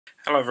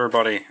Hello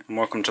everybody and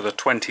welcome to the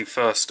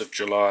 21st of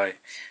July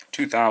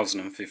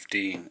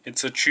 2015.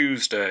 It's a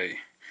Tuesday.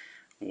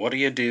 What are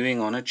you doing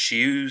on a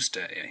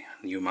Tuesday,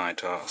 you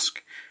might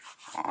ask?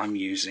 I'm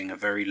using a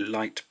very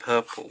light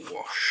purple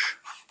wash.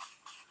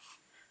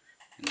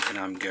 And then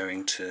I'm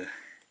going to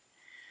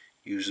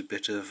use a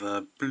bit of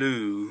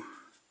blue,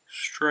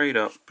 straight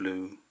up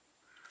blue.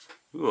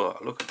 Ooh,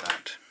 look at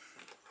that.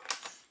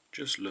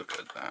 Just look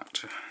at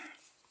that.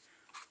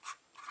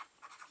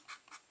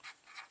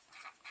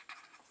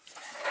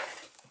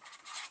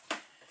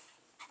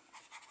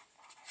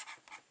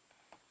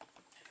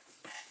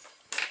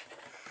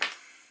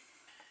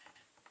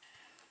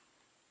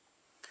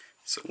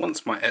 So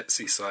once my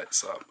Etsy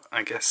site's up,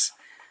 I guess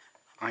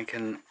I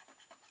can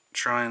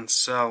try and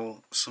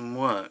sell some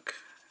work.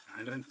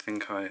 I don't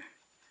think I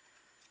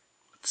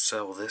would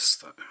sell this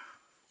though.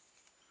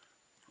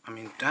 I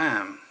mean,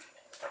 damn,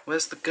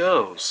 where's the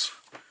girls?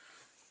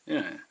 You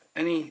know,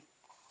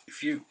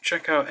 if you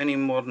check out any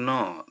modern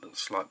art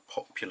that's like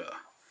popular,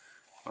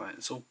 right,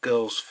 it's all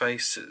girls'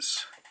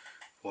 faces,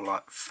 or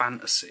like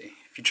fantasy.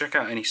 If you check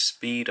out any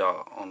speed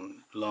art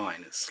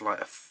online, it's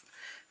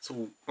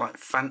all like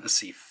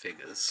fantasy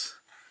figures.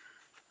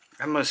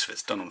 And most of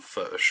it's done on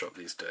Photoshop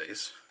these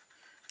days.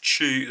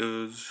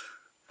 Cheaters.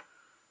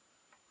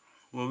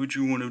 Why would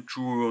you want to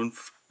draw on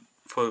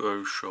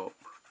Photoshop?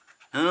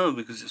 Oh,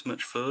 because it's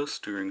much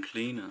faster and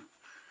cleaner.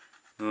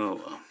 Oh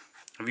well.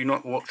 Have you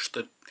not watched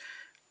the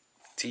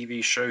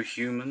TV show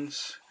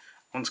Humans?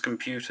 Once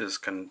computers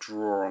can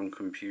draw on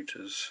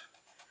computers,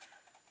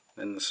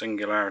 then the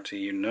singularity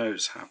you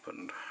know's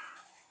happened.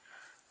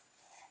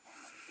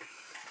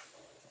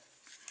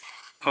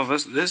 Oh,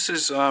 this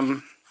is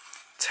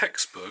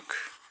textbook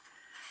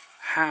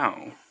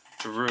how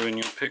to ruin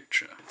your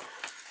picture.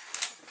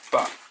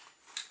 But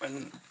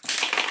when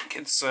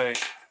kids say,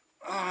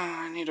 "Oh,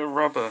 I need a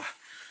rubber,"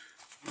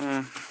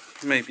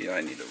 maybe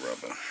I need a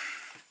rubber.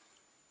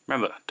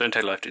 Remember, don't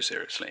take life too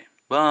seriously.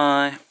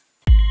 Bye.